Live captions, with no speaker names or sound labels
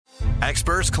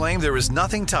Experts claim there is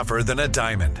nothing tougher than a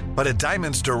diamond. But at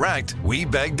Diamonds Direct, we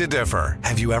beg to differ.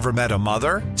 Have you ever met a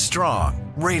mother?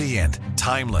 Strong, radiant,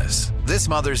 timeless. This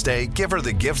Mother's Day, give her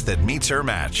the gift that meets her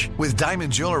match. With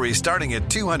diamond jewelry starting at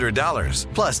 $200.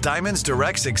 Plus Diamonds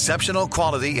Direct's exceptional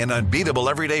quality and unbeatable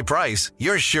everyday price,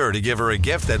 you're sure to give her a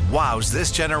gift that wows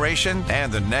this generation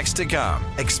and the next to come.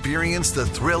 Experience the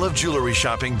thrill of jewelry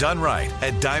shopping done right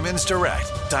at Diamonds Direct.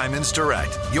 Diamonds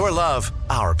Direct. Your love,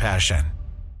 our passion.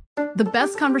 The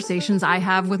best conversations I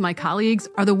have with my colleagues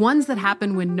are the ones that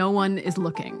happen when no one is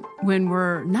looking, when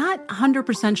we're not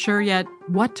 100% sure yet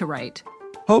what to write.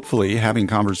 Hopefully, having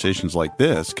conversations like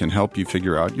this can help you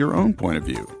figure out your own point of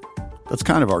view. That's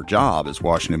kind of our job as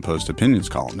Washington Post opinions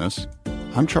columnists.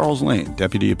 I'm Charles Lane,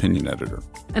 Deputy Opinion Editor.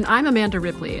 And I'm Amanda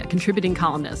Ripley, a contributing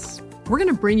columnist. We're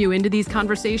going to bring you into these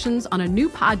conversations on a new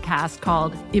podcast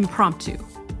called Impromptu.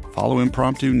 Follow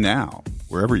Impromptu now,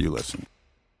 wherever you listen.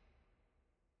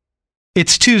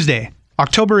 It's Tuesday,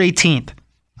 October 18th.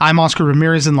 I'm Oscar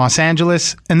Ramirez in Los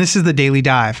Angeles, and this is the Daily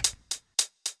Dive.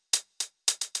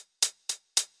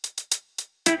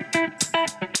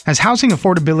 As housing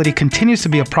affordability continues to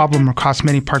be a problem across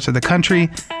many parts of the country,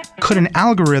 could an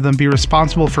algorithm be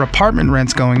responsible for apartment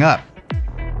rents going up?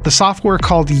 The software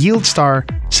called YieldStar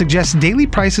suggests daily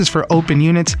prices for open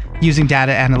units using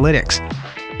data analytics.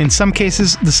 In some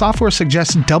cases, the software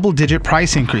suggests double-digit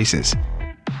price increases.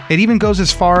 It even goes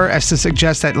as far as to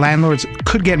suggest that landlords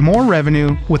could get more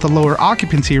revenue with a lower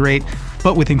occupancy rate,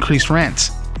 but with increased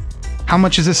rents. How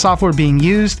much is this software being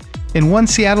used? In one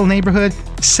Seattle neighborhood,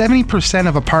 70%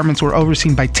 of apartments were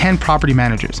overseen by 10 property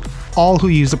managers, all who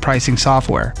use the pricing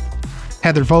software.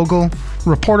 Heather Vogel,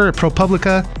 reporter at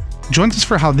ProPublica, joins us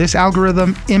for how this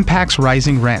algorithm impacts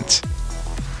rising rents.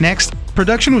 Next,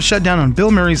 production was shut down on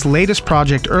Bill Murray's latest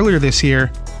project earlier this year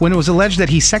when it was alleged that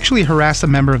he sexually harassed a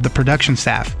member of the production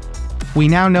staff. We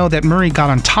now know that Murray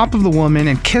got on top of the woman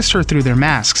and kissed her through their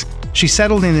masks. She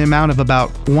settled in the amount of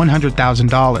about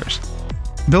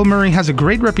 $100,000. Bill Murray has a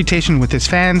great reputation with his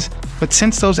fans, but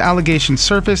since those allegations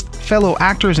surfaced, fellow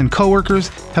actors and coworkers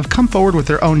have come forward with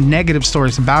their own negative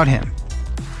stories about him.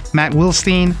 Matt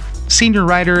Wilstein, senior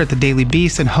writer at The Daily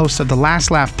Beast and host of the Last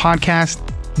Laugh podcast,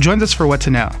 joins us for What to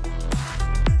Know.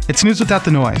 It's news without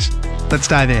the noise. Let's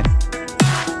dive in.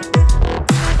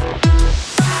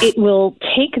 It will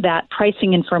take that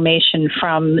pricing information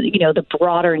from, the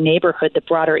broader neighborhood, the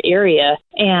broader area,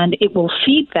 and it will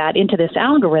feed that into this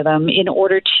algorithm in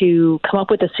order to come up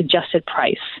with a suggested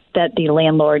price that the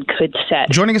landlord could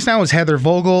set. Joining us now is Heather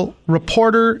Vogel,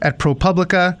 reporter at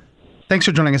ProPublica. Thanks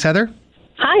for joining us, Heather.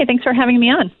 Hi, thanks for having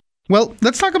me on. Well,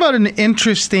 let's talk about an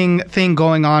interesting thing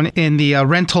going on in the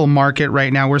rental market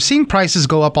right now. We're seeing prices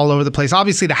go up all over the place.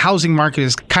 Obviously, the housing market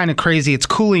is kind of crazy. It's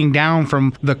cooling down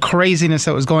from the craziness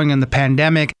that was going in the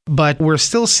pandemic, but we're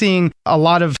still seeing a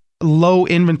lot of low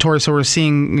inventory. So we're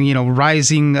seeing,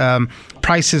 rising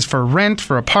prices for rent,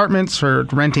 for apartments, for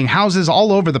renting houses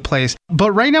all over the place.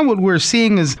 But right now, what we're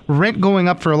seeing is rent going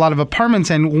up for a lot of apartments.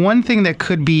 And one thing that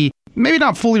could be maybe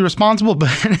not fully responsible, but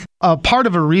a part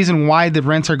of a reason why the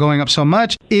rents are going up so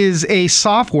much is a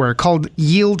software called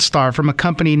YieldStar from a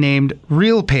company named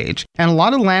RealPage. And a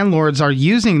lot of landlords are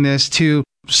using this to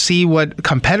see what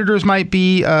competitors might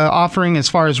be offering as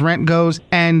far as rent goes.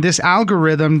 And this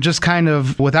algorithm just kind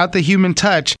of, without the human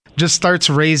touch, just starts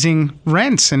raising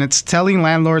rents. And it's telling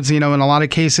landlords, in a lot of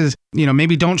cases,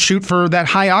 maybe don't shoot for that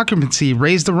high occupancy,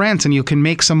 raise the rents and you can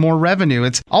make some more revenue.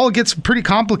 It gets pretty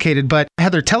complicated. But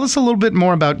Heather, tell us a little bit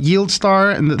more about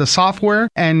YieldStar and the software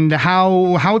and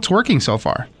how it's working so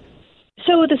far.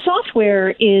 So the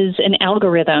software is an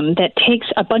algorithm that takes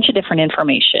a bunch of different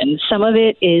information. Some of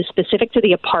it is specific to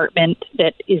the apartment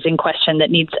that is in question that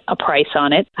needs a price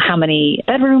on it. How many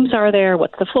bedrooms are there?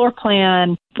 What's the floor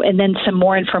plan? And then some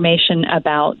more information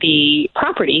about the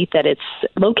property that it's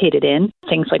located in.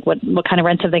 Things like what kind of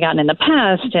rents have they gotten in the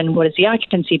past and what has the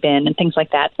occupancy been and things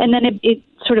like that. And then it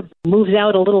sort of moves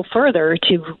out a little further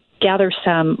to gather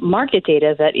some market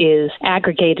data that is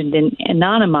aggregated and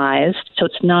anonymized. So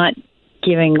it's not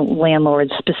giving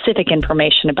landlords specific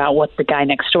information about what the guy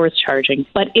next door is charging.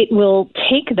 But it will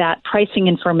take that pricing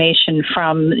information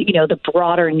from, the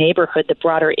broader neighborhood, the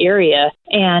broader area,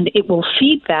 and it will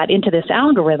feed that into this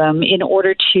algorithm in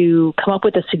order to come up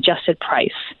with a suggested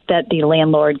price that the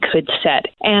landlord could set.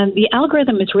 And the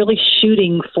algorithm is really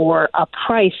shooting for a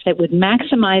price that would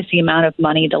maximize the amount of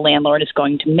money the landlord is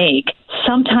going to make.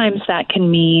 Sometimes that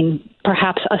can mean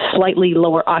perhaps a slightly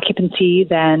lower occupancy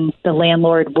than the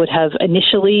landlord would have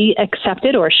initially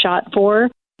accepted or shot for.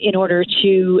 in order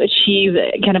to achieve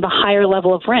kind of a higher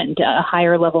level of rent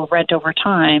over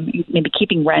time, maybe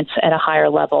keeping rents at a higher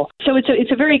level. So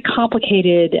it's a very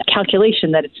complicated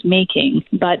calculation that it's making,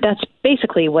 but that's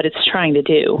basically what it's trying to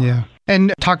do. Yeah.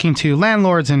 And talking to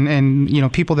landlords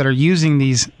and people that are using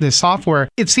this software,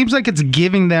 it seems like it's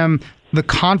giving them the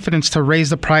confidence to raise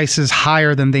the prices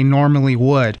higher than they normally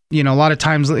would. A lot of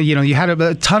times, you had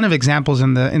a ton of examples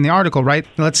in the article, right?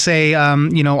 Let's say,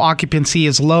 occupancy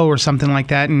is low or something like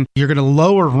that, and you're going to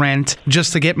lower rent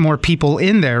just to get more people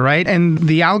in there, right? And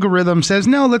the algorithm says,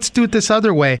 no, let's do it this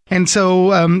other way. And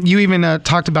so you even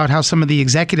talked about how some of the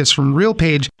executives from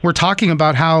RealPage were talking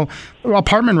about how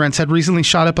apartment rents had recently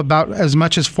shot up about as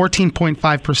much as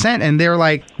 14.5%. And they're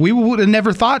like, we would have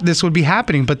never thought this would be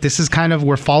happening, but this is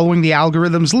we're following the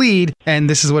algorithm's lead, and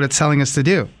this is what it's telling us to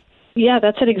do. Yeah,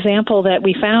 that's an example that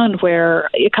we found where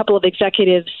a couple of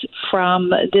executives from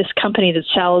this company that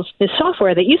sells this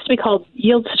software that used to be called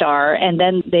YieldStar, and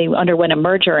then they underwent a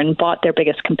merger and bought their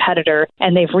biggest competitor,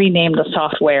 and they've renamed the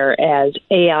software as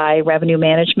AI Revenue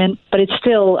Management. But it's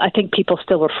still, I think people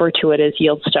still refer to it as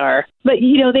YieldStar. But,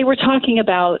 they were talking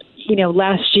about,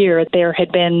 last year there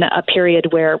had been a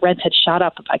period where rents had shot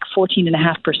up like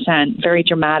 14.5%, very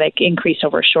dramatic increase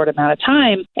over a short amount of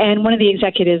time. And one of the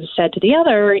executives said to the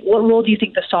other, what role do you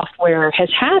think the software has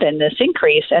had in this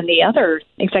increase? And the other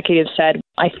executive said,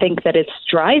 I think that it's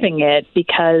driving it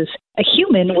because a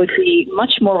human would be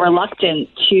much more reluctant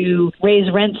to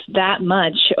raise rents that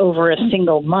much over a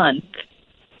single month.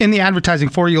 In the advertising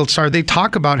for YieldStar, they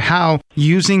talk about how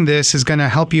using this is going to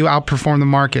help you outperform the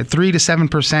market, 3 to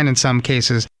 7% in some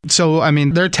cases. So,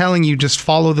 they're telling you just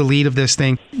follow the lead of this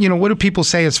thing. What do people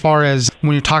say as far as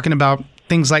when you're talking about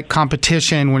things like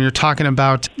competition, when you're talking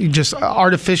about just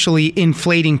artificially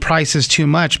inflating prices too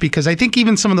much? Because I think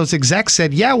even some of those execs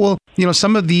said,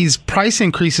 some of these price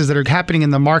increases that are happening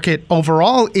in the market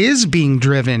overall is being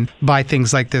driven by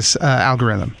things like this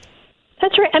algorithm.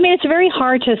 That's right. It's very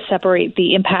hard to separate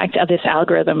the impact of this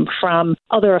algorithm from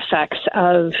other effects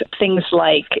of things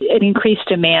like an increased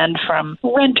demand from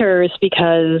renters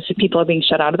because people are being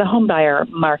shut out of the home buyer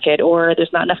market, or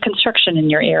there's not enough construction in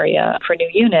your area for new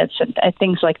units and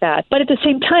things like that. But at the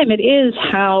same time, it is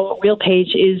how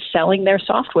RealPage is selling their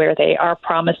software. They are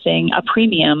promising a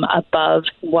premium above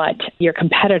what your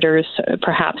competitors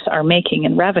perhaps are making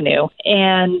in revenue.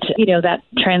 And, that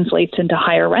translates into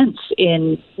higher rents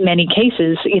in many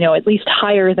cases, at least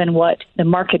higher than what the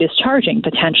market is charging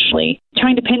potentially.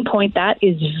 Trying to pinpoint that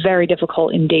is very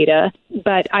difficult in data,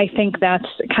 but I think that's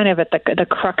kind of at the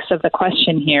crux of the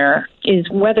question here is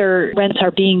whether rents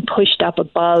are being pushed up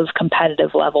above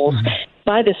competitive levels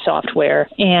by this software,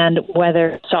 and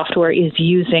whether software is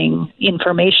using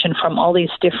information from all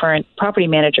these different property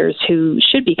managers who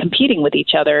should be competing with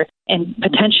each other and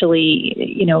potentially,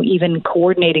 even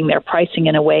coordinating their pricing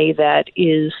in a way that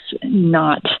is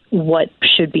not what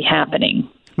should be happening.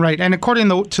 Right. And according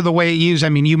to the way it's used,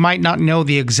 you might not know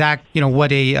the exact,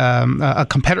 what a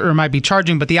competitor might be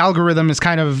charging, but the algorithm is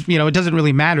kind of, it doesn't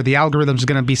really matter. The algorithm is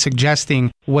going to be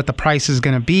suggesting what the price is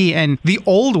going to be. And the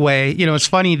old way, it's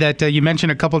funny that you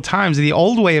mentioned a couple of times, the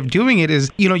old way of doing it is,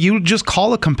 you just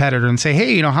call a competitor and say,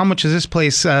 hey, how much is this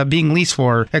place being leased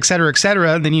for, et cetera, et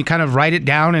cetera. And then you kind of write it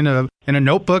down in a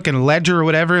notebook and a ledger or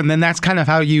whatever. And then that's kind of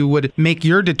how you would make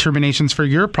your determinations for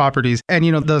your properties. And,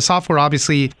 the software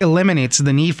obviously eliminates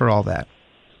the need for all that.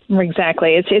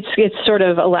 Exactly. It's sort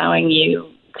of allowing you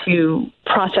to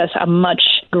process a much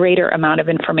greater amount of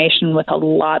information with a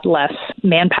lot less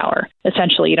manpower.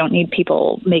 Essentially, you don't need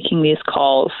people making these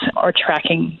calls or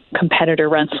tracking competitor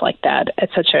rents like that at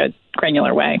such a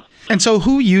granular way. And so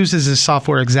who uses this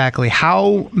software exactly?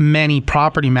 How many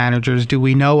property managers do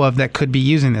we know of that could be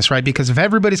using this, right? Because if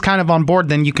everybody's kind of on board,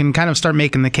 then you can kind of start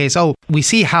making the case, we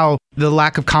see how the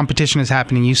lack of competition is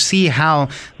happening. You see how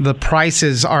the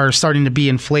prices are starting to be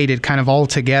inflated kind of all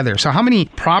together. So how many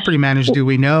property managers do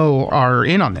we know are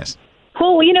in on this?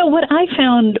 Well, what I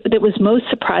found that was most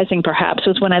surprising perhaps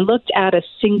was when I looked at a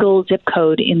single zip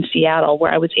code in Seattle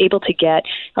where I was able to get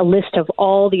a list of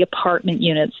all the apartment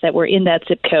units that were in that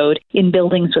zip code in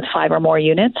buildings with 5 or more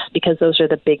units, because those are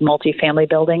the big multifamily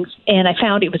buildings. And I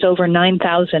found it was over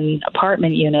 9,000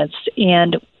 apartment units.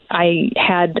 And I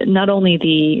had not only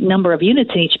the number of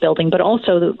units in each building, but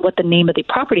also what the name of the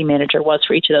property manager was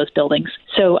for each of those buildings.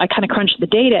 So I kind of crunched the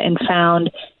data and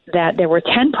found that there were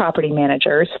 10 property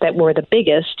managers that were the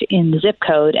biggest in the zip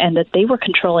code, and that they were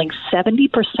controlling 70%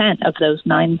 of those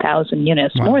 9,000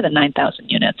 units, more than 9,000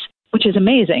 units. which is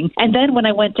amazing. And then when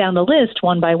I went down the list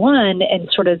one by one and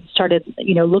sort of started,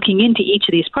 looking into each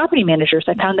of these property managers,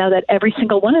 I found out that every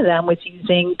single one of them was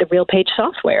using the RealPage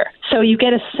software. So you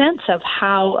get a sense of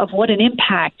what an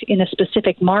impact in a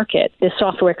specific market this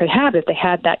software could have if they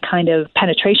had that kind of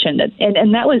penetration.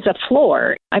 And that was a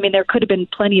floor. I mean, there could have been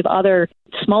plenty of other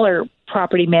smaller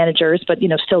property managers, but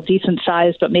still decent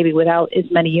sized, but maybe without as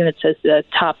many units as the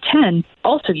top 10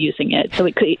 also using it. So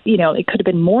it could have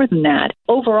been more than that.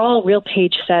 Overall,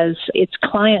 RealPage says its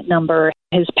client number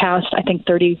has passed, I think,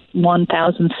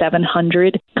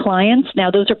 31,700 clients.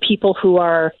 Now, those are people who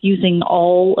are using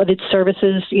all of its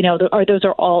services, those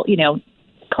are all,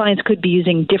 clients could be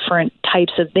using different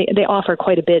types of, they offer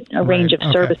quite a range of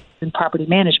services in property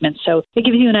management. So it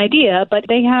gives you an idea, but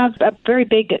they have a very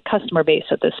big customer base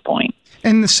at this point.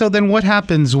 And so then what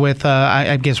happens with,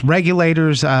 I guess,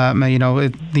 regulators,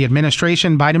 the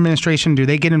administration, Biden administration, do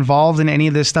they get involved in any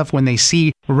of this stuff when they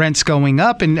see rents going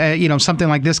up and, something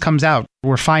like this comes out?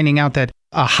 We're finding out that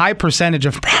a high percentage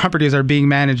of properties are being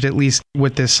managed, at least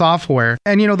with this software.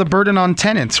 And, the burden on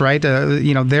tenants, right?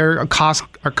 Their costs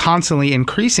are constantly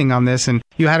increasing on this. And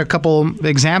you had a couple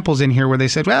examples in here where they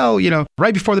said, well,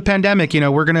 right before the pandemic,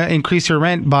 we're going to increase your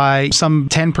rent by some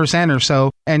 10% or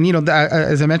so. And,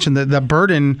 as I mentioned, the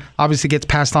burden obviously gets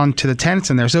passed on to the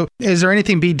tenants in there. So is there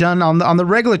anything be done on the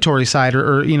regulatory side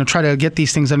or try to get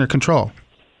these things under control?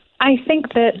 I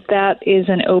think that is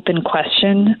an open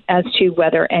question as to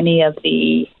whether any of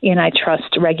the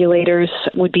antitrust regulators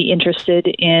would be interested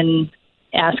in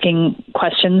asking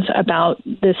questions about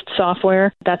this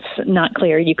software. That's not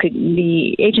clear.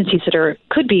 The agencies that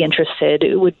could be interested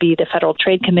would be the Federal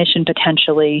Trade Commission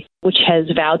potentially, which has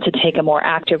vowed to take a more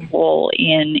active role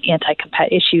in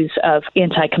issues of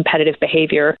anti-competitive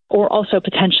behavior, or also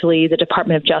potentially the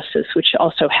Department of Justice, which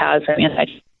also has an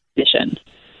anti-competition.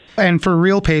 And for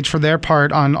RealPage, for their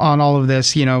part on all of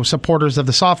this, supporters of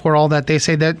the software, all that, they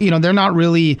say that, they're not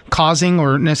really causing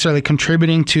or necessarily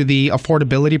contributing to the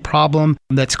affordability problem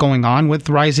that's going on with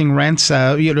rising rents.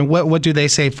 What do they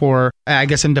say for, I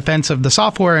guess, in defense of the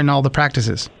software and all the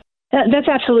practices? That's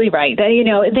absolutely right.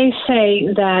 They say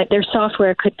that their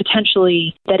software could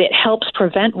potentially, that it helps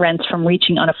prevent rents from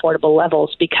reaching unaffordable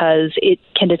levels because it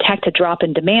can detect a drop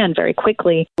in demand very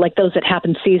quickly, like those that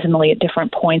happen seasonally at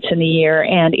different points in the year,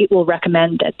 and it will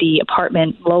recommend that the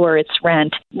apartment lower its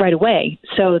rent right away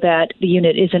so that the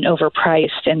unit isn't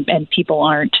overpriced and people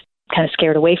aren't kind of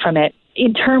scared away from it.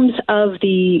 In terms of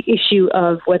the issue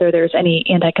of whether there's any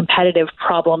anti-competitive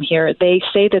problem here, they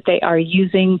say that they are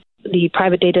using the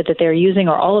private data that they're using,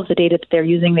 or all of the data that they are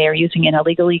using in a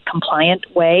legally compliant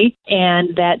way,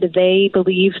 and that they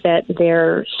believe that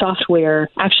their software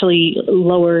actually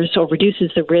lowers or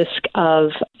reduces the risk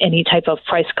of any type of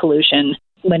price collusion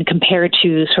when compared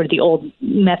to sort of the old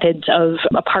methods of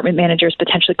apartment managers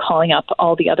potentially calling up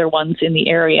all the other ones in the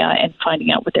area and finding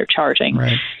out what they're charging.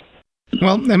 Right.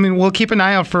 Well, we'll keep an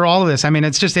eye out for all of this.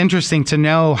 It's just interesting to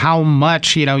know how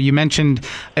much, you mentioned,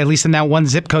 at least in that one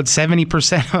zip code,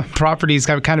 70% of properties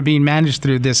are kind of being managed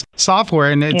through this software,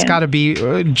 and it's got to be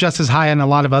just as high in a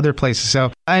lot of other places.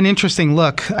 So an interesting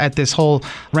look at this whole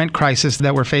rent crisis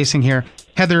that we're facing here.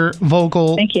 Heather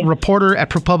Vogel, reporter at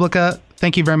ProPublica,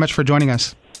 thank you very much for joining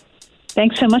us.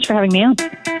 Thanks so much for having me on.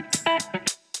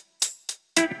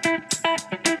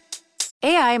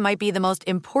 AI might be the most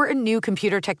important new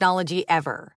computer technology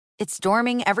ever. It's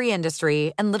storming every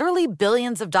industry, and literally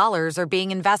billions of dollars are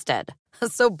being invested.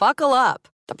 So buckle up.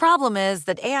 The problem is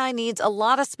that AI needs a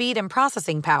lot of speed and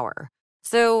processing power.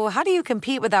 So how do you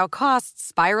compete without costs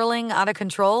spiraling out of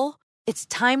control? It's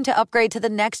time to upgrade to the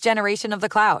next generation of the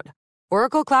cloud.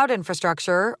 Oracle Cloud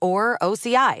Infrastructure, or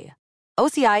OCI.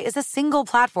 OCI is a single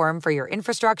platform for your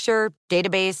infrastructure,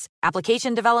 database,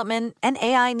 application development, and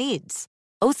AI needs.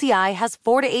 OCI has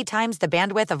 4 to 8 times the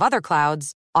bandwidth of other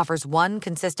clouds, offers one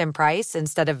consistent price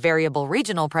instead of variable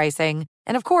regional pricing,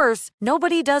 and of course,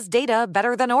 nobody does data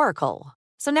better than Oracle.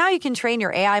 So now you can train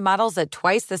your AI models at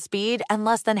twice the speed and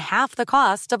less than half the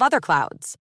cost of other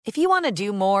clouds. If you want to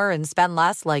do more and spend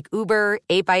less like Uber,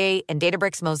 8x8, and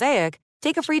Databricks Mosaic,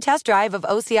 take a free test drive of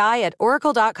OCI at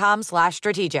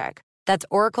oracle.com/strategic. That's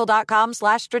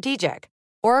oracle.com/strategic.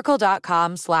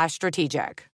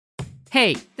 oracle.com/strategic.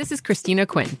 Hey, this is Christina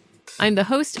Quinn. I'm the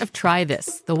host of Try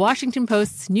This, the Washington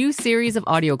Post's new series of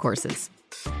audio courses.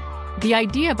 The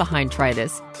idea behind Try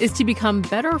This is to become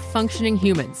better functioning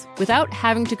humans without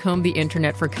having to comb the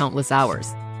internet for countless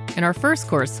hours. In our first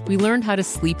course, we learned how to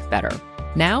sleep better.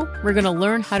 Now, we're going to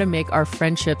learn how to make our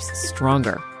friendships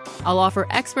stronger. I'll offer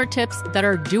expert tips that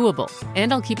are doable,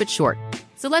 and I'll keep it short.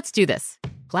 So let's do this.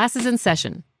 Class is in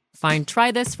session. Find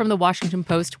Try This from the Washington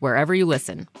Post wherever you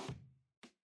listen.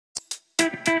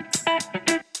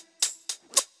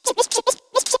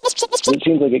 It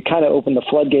seems like it kind of opened the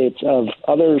floodgates of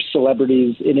other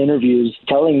celebrities in interviews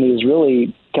telling these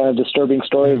really kind of disturbing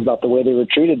stories about the way they were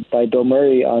treated by Bill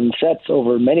Murray on sets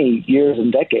over many years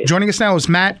and decades. Joining us now is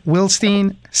Matt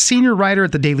Wilstein, senior writer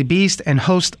at The Daily Beast and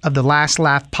host of the Last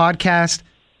Laugh podcast.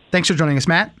 Thanks for joining us,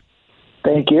 Matt.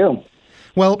 Thank you.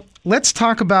 Well, let's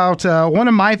talk about one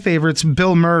of my favorites,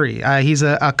 Bill Murray. He's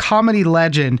a comedy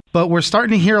legend, but we're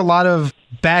starting to hear a lot of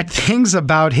bad things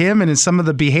about him and some of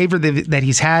the behavior that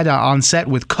he's had on set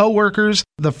with coworkers.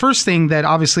 The first thing that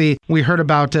obviously we heard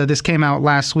about, this came out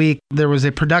last week, there was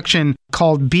a production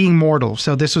called Being Mortal.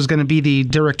 So this was going to be the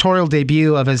directorial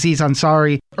debut of Aziz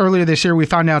Ansari. Earlier this year, we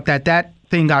found out that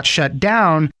thing got shut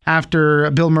down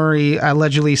after Bill Murray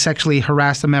allegedly sexually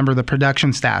harassed a member of the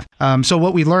production staff. So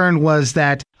what we learned was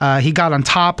that he got on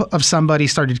top of somebody,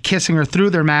 started kissing her through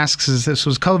their masks, as this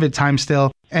was COVID time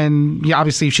still. And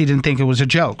obviously she didn't think it was a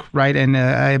joke, right? And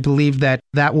I believe that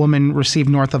woman received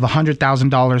north of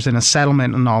 $100,000 in a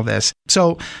settlement and all this.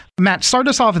 So Matt, start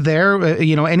us off there.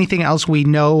 Anything else we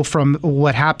know from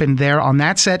what happened there on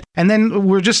that set? And then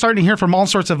we're just starting to hear from all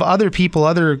sorts of other people,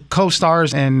 other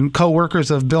co-stars and co-workers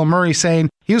of Bill Murray saying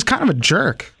he was kind of a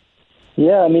jerk.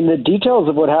 Yeah, I mean, the details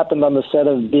of what happened on the set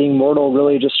of Being Mortal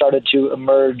really just started to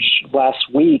emerge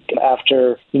last week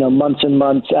after, months and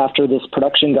months after this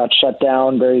production got shut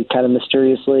down very kind of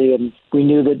mysteriously. And we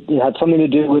knew that it had something to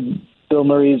do with Bill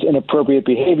Murray's inappropriate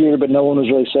behavior, but no one was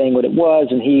really saying what it was.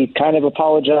 And he kind of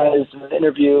apologized in an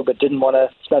interview, but didn't want to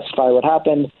specify what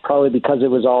happened, probably because it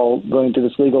was all going through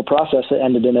this legal process that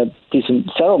ended in a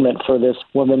decent settlement for this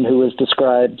woman who was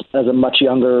described as a much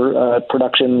younger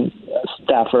production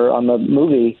staffer on the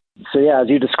movie. So yeah, as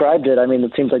you described it, I mean,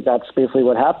 it seems like that's basically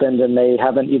what happened, and they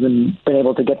haven't even been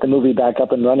able to get the movie back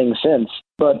up and running since.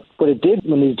 But what it did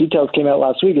when these details came out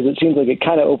last week is it seems like it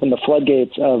kind of opened the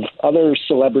floodgates of other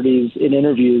celebrities in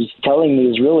interviews telling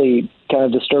these really kind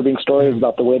of disturbing stories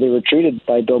about the way they were treated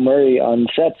by Bill Murray on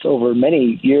sets over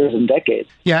many years and decades.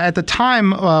 Yeah, at the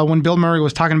time when Bill Murray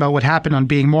was talking about what happened on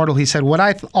Being Mortal, he said, what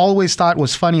I always thought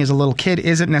was funny as a little kid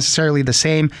isn't necessarily the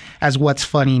same as what's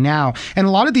funny now. And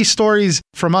a lot of these stories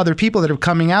from other people that are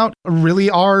coming out really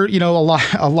are,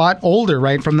 a lot older,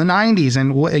 right, from the 90s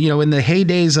and, in the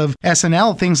heydays of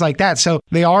SNL, things like that. So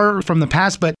they are from the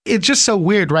past, but it's just so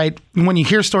weird, right? When you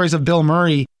hear stories of Bill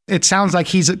Murray, it sounds like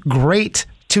he's great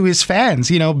to his fans.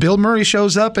 Bill Murray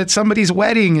shows up at somebody's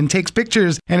wedding and takes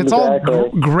pictures, and it's all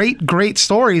great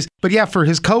stories. But yeah, for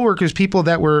his coworkers, people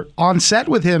that were on set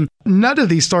with him, none of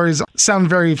these stories sound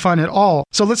very fun at all.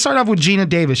 So let's start off with Gina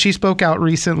Davis. She spoke out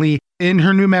recently in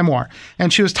her new memoir,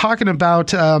 and she was talking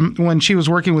about when she was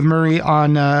working with Murray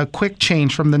on Quick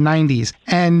Change from the 90s,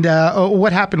 and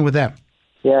what happened with them.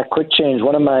 Yeah, Quick Change,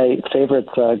 one of my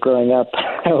favorites growing up.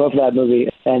 I love that movie,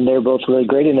 and they're both really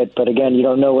great in it. But again, you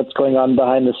don't know what's going on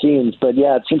behind the scenes. But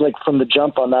yeah, it seems like from the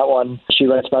jump on that one, she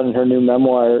writes about in her new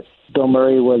memoir, Bill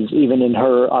Murray was even in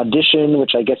her audition,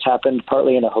 which I guess happened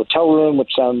partly in a hotel room,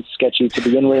 which sounds sketchy to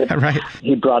begin with. Right.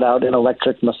 He brought out an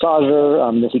electric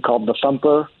massager that he called the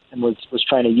Thumper, and was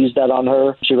trying to use that on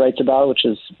her, she writes about, which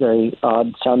is very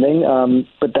odd sounding.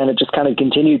 But then it just kind of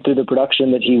continued through the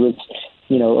production that he was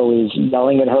always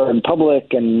yelling at her in public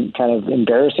and kind of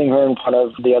embarrassing her in front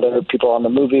of the other people on the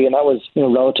movie. And that was,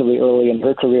 relatively early in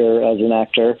her career as an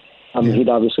actor. He'd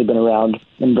obviously been around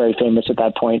and very famous at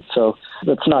that point. So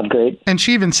that's not great. And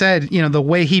she even said, the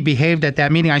way he behaved at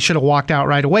that meeting, I should have walked out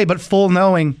right away, but full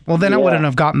knowing, well, then I wouldn't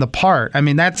have gotten the part. I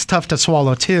mean, that's tough to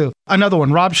swallow too. Another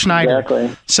one, Rob Schneider.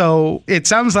 Exactly. So it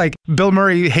sounds like Bill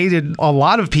Murray hated a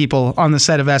lot of people on the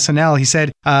set of SNL. He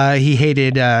said he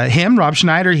hated him, Rob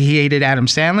Schneider. He hated Adam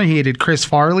Sandler. He hated Chris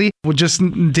Farley. Just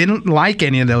didn't like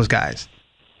any of those guys.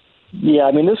 Yeah,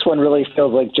 I mean, this one really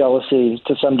feels like jealousy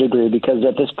to some degree because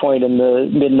at this point in the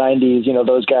mid-'90s,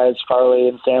 those guys, Farley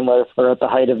and Sandler, are at the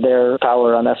height of their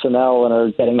power on SNL and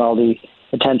are getting all the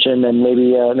attention. And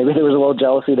maybe there was a little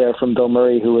jealousy there from Bill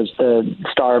Murray, who was the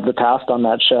star of the past on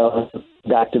that show,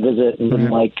 back to visit and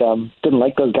didn't like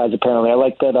those guys apparently. I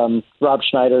like that Rob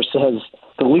Schneider says,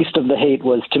 the least of the hate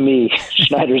was to me.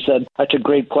 Schneider said, I took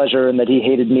great pleasure in that he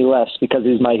hated me less because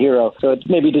he's my hero. So it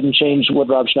maybe didn't change what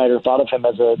Rob Schneider thought of him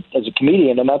as a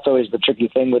comedian. And that's always the tricky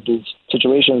thing with these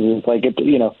situations is like,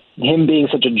 him being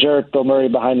such a jerk, Bill Murray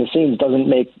behind the scenes doesn't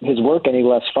make his work any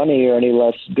less funny or any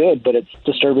less good. But it's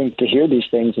disturbing to hear these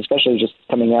things, especially just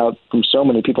coming out from so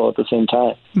many people at the same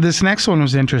time. This next one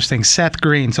was interesting. Seth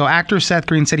Green. So actor Seth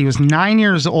Green said he was 9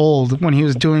 years old when he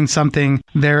was doing something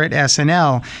there at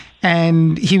SNL.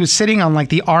 And he was sitting on like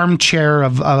the armchair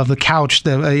of the couch,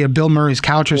 Bill Murray's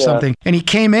couch or something. And he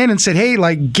came in and said, hey,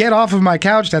 like, get off of my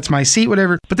couch. That's my seat,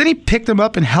 whatever. But then he picked him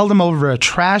up and held him over a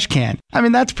trash can. I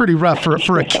mean, that's pretty rough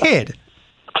for a kid. kid.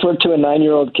 To a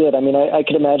 9-year-old kid. I mean, I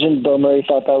could imagine Bill Murray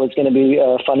thought that was going to be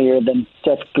funnier than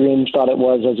Seth Green thought it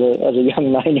was as a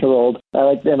young 9-year-old.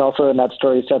 And also in that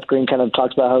story, Seth Green kind of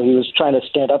talks about how he was trying to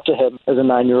stand up to him as a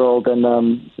 9-year-old,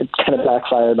 and it kind of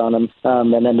backfired on him.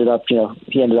 And ended up,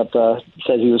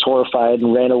 said he was horrified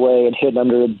and ran away and hid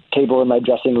under a table in my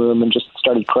dressing room and just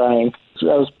started crying. So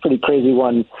that was a pretty crazy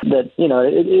one. That,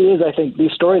 it is. I think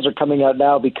these stories are coming out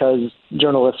now because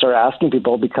journalists are asking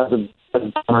people because of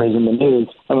stories in the news.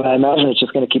 I mean, I imagine it's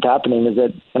just going to keep happening.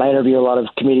 And I interview a lot of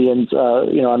comedians,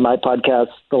 on my podcast,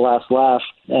 The Last Laugh,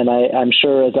 and I'm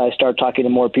sure as I start talking to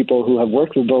more people who have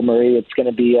worked with Bill Murray, it's going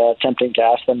to be tempting to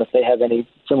ask them if they have any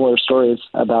similar stories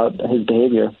about his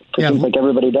behavior. It seems like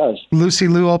everybody does. Lucy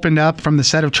Liu opened up from the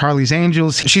set of Charlie's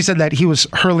Angels. She said that he was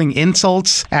hurling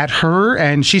insults at her,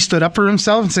 and she stood up for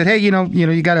himself and said, hey,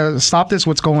 you got to stop this.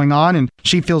 What's going on? And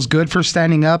she feels good for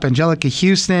standing up. Angelica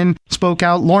Houston spoke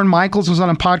out. Lorne Michaels was on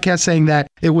a podcast saying that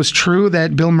it was true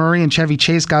that Bill Murray and Chevy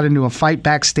Chase got into a fight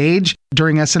backstage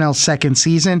during SNL's second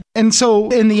season. And so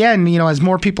in the end, as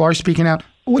more people are speaking out,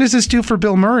 what does this do for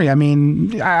Bill Murray? I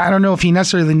mean, I don't know if he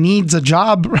necessarily needs a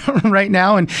job right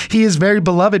now, and he is very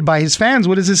beloved by his fans.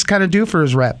 What does this kind of do for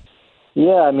his rep?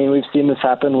 Yeah, I mean, we've seen this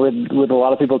happen with a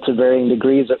lot of people to varying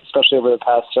degrees, especially over the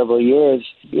past several years.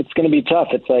 It's going to be tough.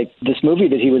 It's like this movie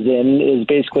that he was in is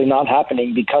basically not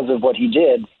happening because of what he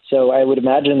did. So I would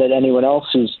imagine that anyone else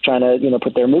who's trying to,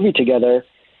 put their movie together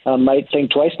might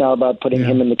think twice now about putting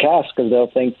him in the cast, because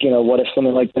they'll think, what if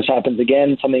something like this happens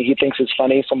again, something he thinks is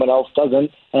funny, someone else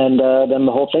doesn't, and then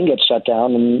the whole thing gets shut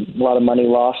down, and a lot of money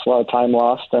lost, a lot of time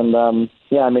lost, and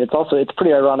it's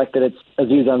pretty ironic that it's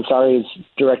Aziz Ansari's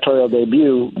directorial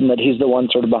debut, and that he's the one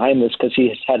sort of behind this, because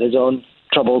he's had his own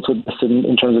troubles with this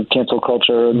in terms of cancel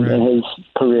culture and his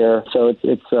career, so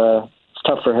it's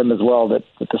tough for him as well that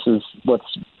this is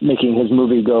what's making his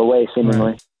movie go away,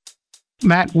 seemingly. Right.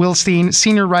 Matt Wilstein,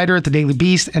 senior writer at The Daily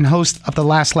Beast and host of the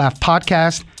Last Laugh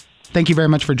podcast. Thank you very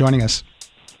much for joining us.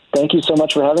 Thank you so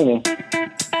much for having me.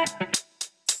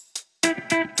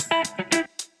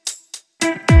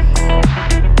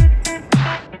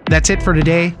 That's it for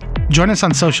today. Join us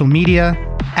on social media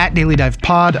at Daily Dive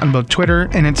Pod on both Twitter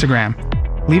and Instagram.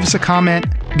 Leave us a comment,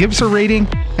 give us a rating,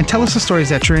 and tell us the stories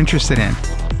that you're interested in.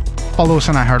 Follow us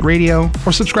on iHeartRadio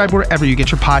or subscribe wherever you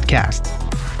get your podcasts.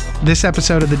 This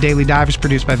episode of The Daily Dive is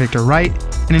produced by Victor Wright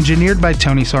and engineered by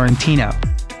Tony Sorrentino.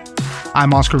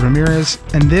 I'm Oscar Ramirez,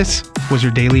 and this was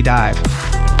your Daily Dive.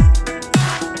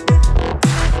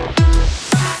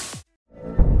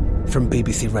 From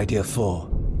BBC Radio 4,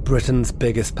 Britain's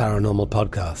biggest paranormal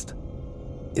podcast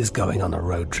is going on a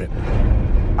road trip.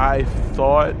 I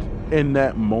thought in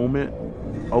that moment,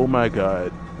 oh my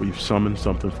God, we've summoned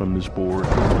something from this board.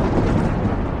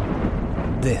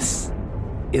 This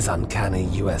is Uncanny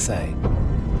USA.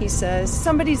 He says,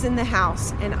 somebody's in the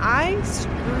house, and I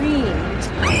screamed.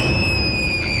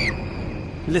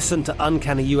 Listen to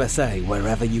Uncanny USA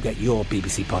wherever you get your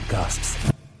BBC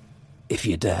podcasts, if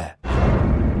you dare.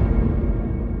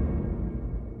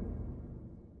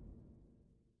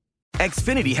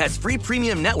 Xfinity has free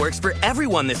premium networks for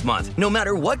everyone this month, no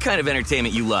matter what kind of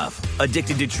entertainment you love.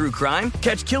 Addicted to true crime?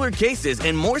 Catch killer cases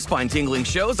and more spine-tingling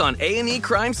shows on A&E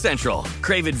Crime Central.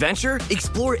 Crave adventure?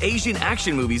 Explore Asian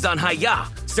action movies on Hi-Ya.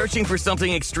 Searching for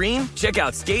something extreme? Check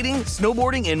out skating,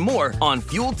 snowboarding, and more on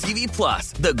Fuel TV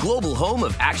Plus, the global home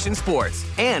of action sports.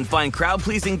 And find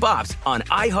crowd-pleasing bops on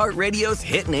iHeartRadio's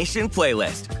Hit Nation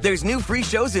playlist. There's new free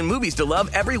shows and movies to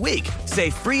love every week. Say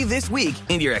free this week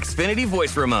in your Xfinity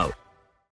voice remote.